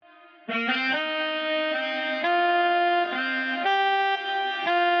Once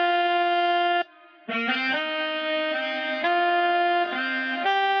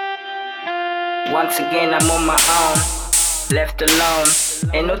again, I'm on my own, left alone,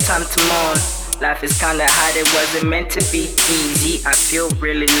 ain't no time to mourn. Life is kinda hard, it wasn't meant to be easy. I feel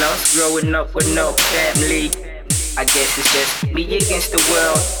really lost, growing up with no family. I guess it's just me against the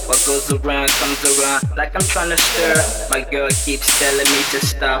world. What goes around comes around, like I'm trying to stir. My girl keeps telling me to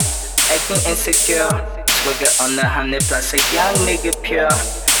stop acting insecure. Swigger on the 100 plus, a young nigga pure.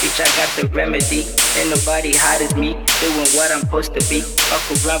 Bitch, I got the remedy. Ain't nobody hot as me, doing what I'm supposed to be. Fuck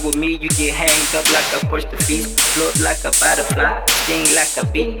around with me, you get hanged up like a push the feast. Float like a butterfly, sting like a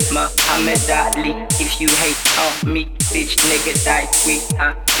bee. Muhammad Ali, if you hate on me, bitch, nigga, die quick.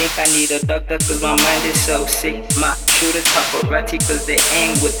 I think I need a doctor, cause my mind is so sick. My shooters paparazzi, cause they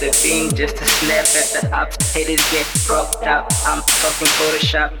aim with the beam just to snap at the ops. Haters get fucked out, I'm talking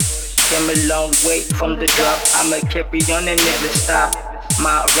Photoshop. Came a long way from the drop, I'ma carry on and never stop.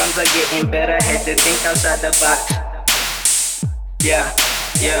 My rhymes are getting better, had to think outside the box. Yeah.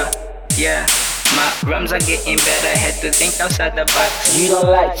 My rhymes are getting better, had to think outside the box. You don't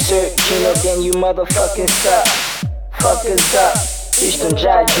like Circino, then you motherfucking suck. Fuckers up, bitch don't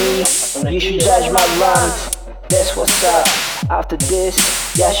judge me, you should judge my rhymes. That's what's up. After this,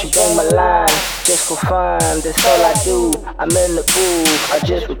 y'all should bang my line. Just for fun, that's all I do. I'm in the booth, I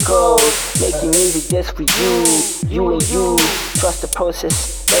just record, making music just for you and you. Trust the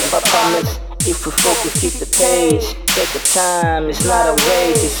process, that's my promise. If we focus, keep the pace. Take the time, it's not a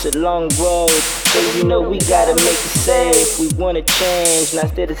race, it's a long road. So you know we gotta make it safe. We wanna change,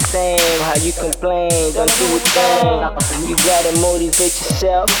 not stay the same. How you complain, don't do a thing. You gotta motivate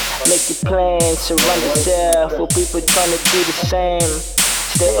yourself, make it plain. Surround yourself with people trying to do the same.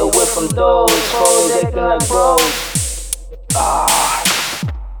 Stay away from those foes acting like bros.